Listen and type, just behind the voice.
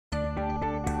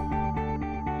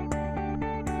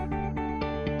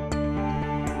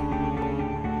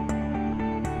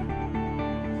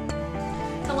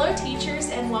Hello teachers,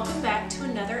 and welcome back to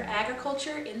another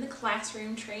Agriculture in the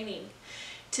Classroom training.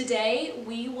 Today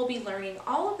we will be learning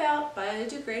all about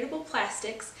biodegradable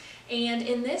plastics, and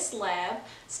in this lab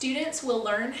students will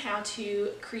learn how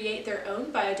to create their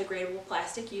own biodegradable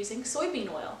plastic using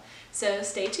soybean oil. So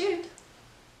stay tuned.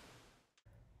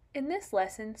 In this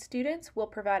lesson, students will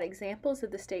provide examples of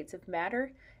the states of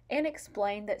matter and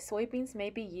explain that soybeans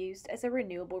may be used as a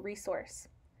renewable resource.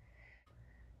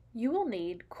 You will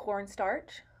need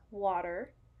cornstarch,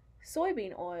 water,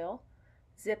 soybean oil,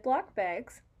 Ziploc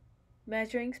bags,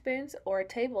 measuring spoons or a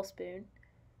tablespoon,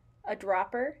 a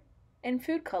dropper, and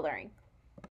food coloring.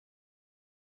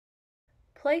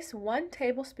 Place 1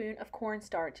 tablespoon of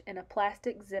cornstarch in a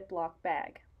plastic Ziploc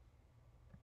bag.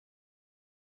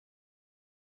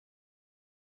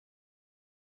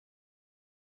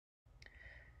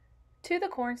 To the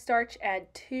cornstarch,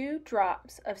 add 2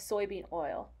 drops of soybean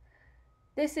oil.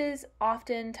 This is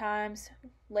oftentimes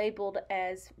labeled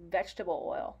as vegetable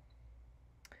oil.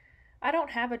 I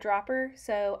don't have a dropper,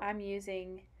 so I'm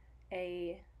using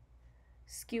a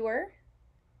skewer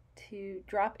to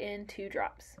drop in 2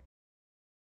 drops.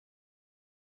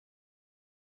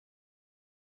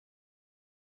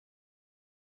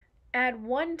 Add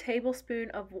 1 tablespoon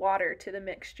of water to the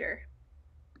mixture.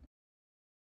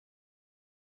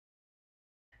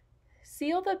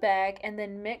 Seal the bag and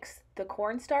then mix the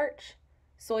cornstarch,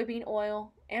 soybean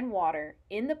oil, and water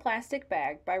in the plastic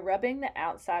bag by rubbing the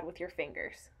outside with your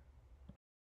fingers.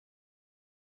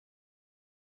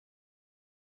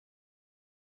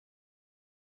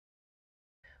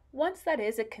 Once that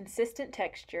is a consistent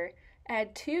texture,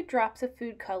 add 2 drops of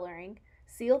food coloring,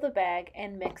 seal the bag,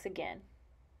 and mix again.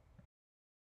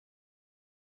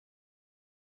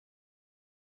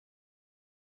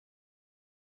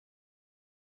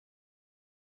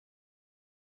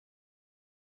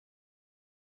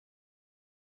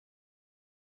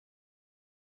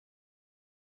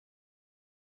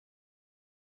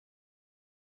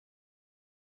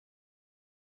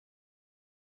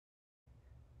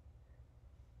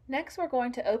 Next, we're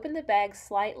going to open the bag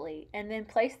slightly and then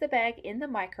place the bag in the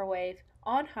microwave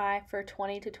on high for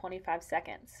 20 to 25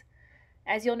 seconds.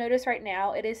 As you'll notice right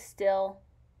now, it is still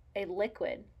a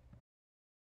liquid.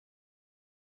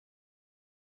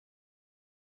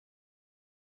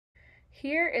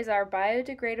 Here is our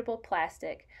biodegradable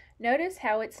plastic. Notice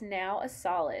how it's now a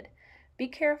solid. Be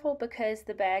careful because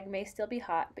the bag may still be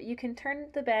hot, but you can turn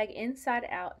the bag inside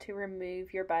out to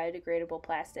remove your biodegradable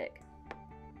plastic.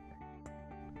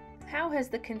 How has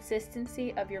the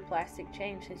consistency of your plastic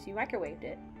changed since you microwaved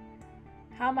it?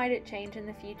 How might it change in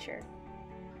the future?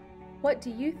 What do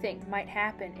you think might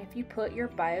happen if you put your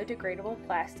biodegradable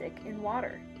plastic in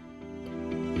water?